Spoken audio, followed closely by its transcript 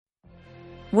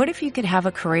What if you could have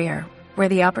a career where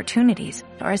the opportunities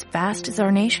are as vast as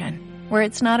our nation, where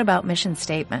it's not about mission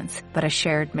statements, but a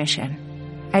shared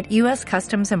mission? At U.S.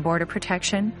 Customs and Border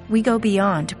Protection, we go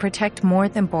beyond to protect more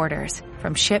than borders.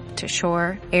 From ship to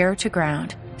shore, air to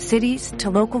ground, cities to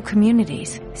local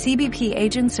communities, CBP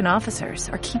agents and officers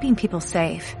are keeping people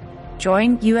safe.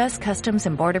 Join U.S. Customs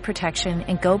and Border Protection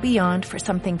and go beyond for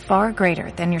something far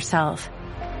greater than yourself.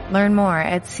 Learn more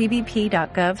at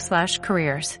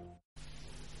cbp.gov/careers.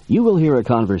 You will hear a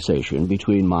conversation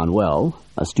between Manuel,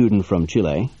 a student from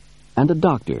Chile, and a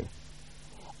doctor.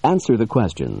 Answer the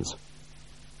questions.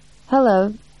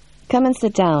 Hello. Come and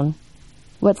sit down.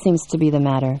 What seems to be the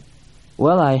matter?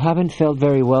 Well, I haven't felt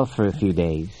very well for a few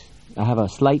days. I have a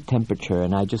slight temperature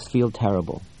and I just feel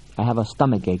terrible. I have a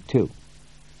stomach ache, too.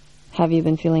 Have you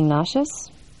been feeling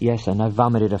nauseous? Yes, and I've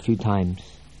vomited a few times.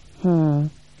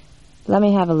 Let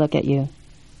me have a look at you.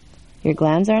 Your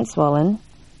glands aren't swollen.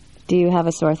 Do you have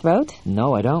a sore throat?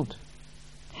 No, I don't.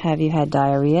 Have you had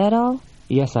diarrhea at all?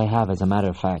 Yes, I have, as a matter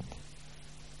of fact.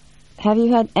 Have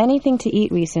you had anything to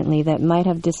eat recently that might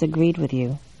have disagreed with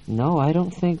you? No, I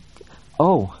don't think...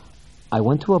 Oh, I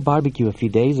went to a barbecue a few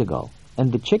days ago,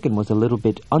 and the chicken was a little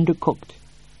bit undercooked.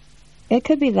 It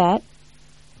could be that.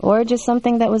 Or just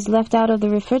something that was left out of the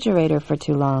refrigerator for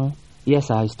too long. Yes,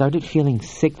 I started feeling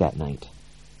sick that night.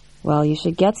 Well, you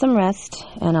should get some rest,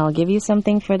 and I'll give you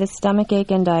something for the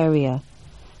stomachache and diarrhea.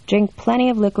 Drink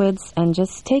plenty of liquids, and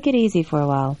just take it easy for a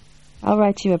while. I'll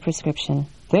write you a prescription.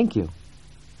 Thank you.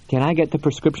 Can I get the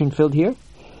prescription filled here?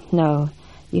 No,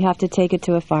 you have to take it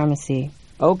to a pharmacy.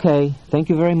 Okay, thank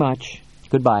you very much.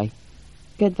 Goodbye.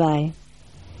 Goodbye.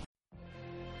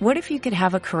 What if you could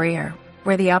have a career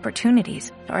where the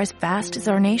opportunities are as vast as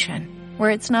our nation,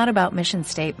 where it's not about mission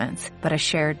statements, but a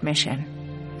shared mission?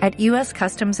 At U.S.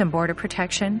 Customs and Border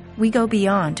Protection, we go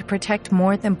beyond to protect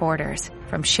more than borders.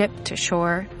 From ship to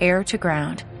shore, air to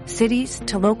ground, cities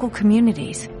to local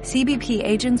communities, CBP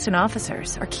agents and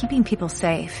officers are keeping people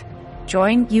safe.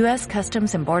 Join U.S.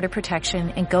 Customs and Border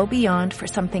Protection and go beyond for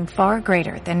something far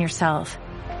greater than yourself.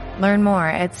 Learn more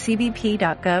at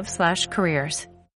cbp.gov/careers.